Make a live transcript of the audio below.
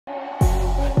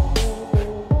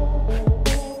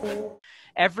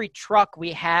every truck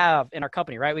we have in our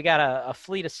company, right? We got a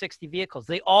fleet of 60 vehicles.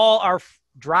 They all are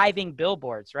driving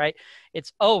billboards, right?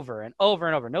 It's over and over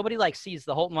and over. Nobody like sees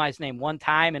the Holton-Wise name one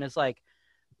time and is like,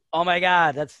 oh my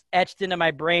God, that's etched into my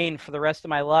brain for the rest of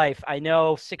my life. I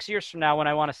know 6 years from now when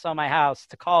I want to sell my house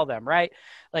to call them, right?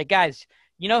 Like, guys,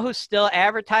 you know who still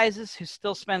advertises, who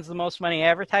still spends the most money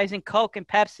advertising? Coke and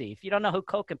Pepsi. If you don't know who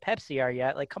Coke and Pepsi are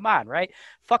yet, like, come on, right?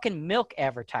 Fucking milk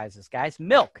advertises, guys.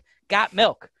 Milk. Got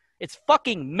milk. It's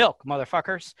fucking milk,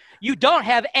 motherfuckers. You don't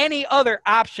have any other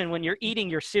option when you're eating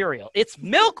your cereal. It's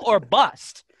milk or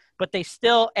bust, but they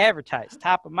still advertise,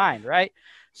 top of mind, right?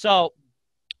 So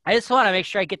I just want to make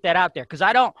sure I get that out there because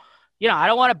I don't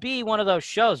want to be one of those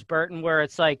shows, Burton, where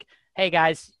it's like, hey,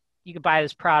 guys, you can buy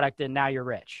this product and now you're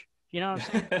rich. You know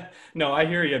what I'm saying? No, I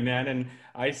hear you, man. And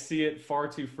I see it far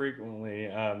too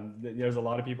frequently. There's a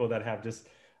lot of people that have just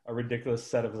a ridiculous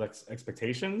set of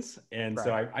expectations. And Right.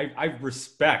 so I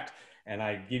respect and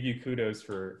I give you kudos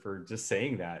for just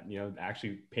saying that,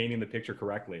 actually painting the picture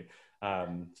correctly.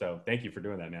 So thank you for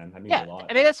doing that, man. That means a lot.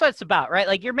 I mean, that's what it's about, right?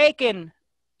 Like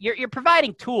you're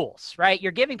providing tools, right?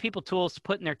 You're giving people tools to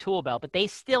put in their tool belt, but they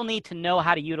still need to know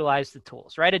how to utilize the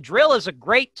tools, right? A drill is a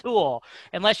great tool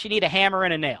unless you need a hammer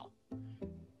and a nail.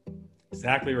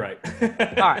 Exactly right.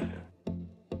 All right.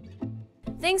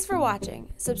 Thanks for watching.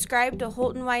 Subscribe to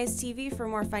HoltonWise TV for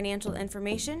more financial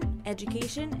information,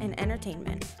 education, and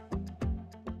entertainment.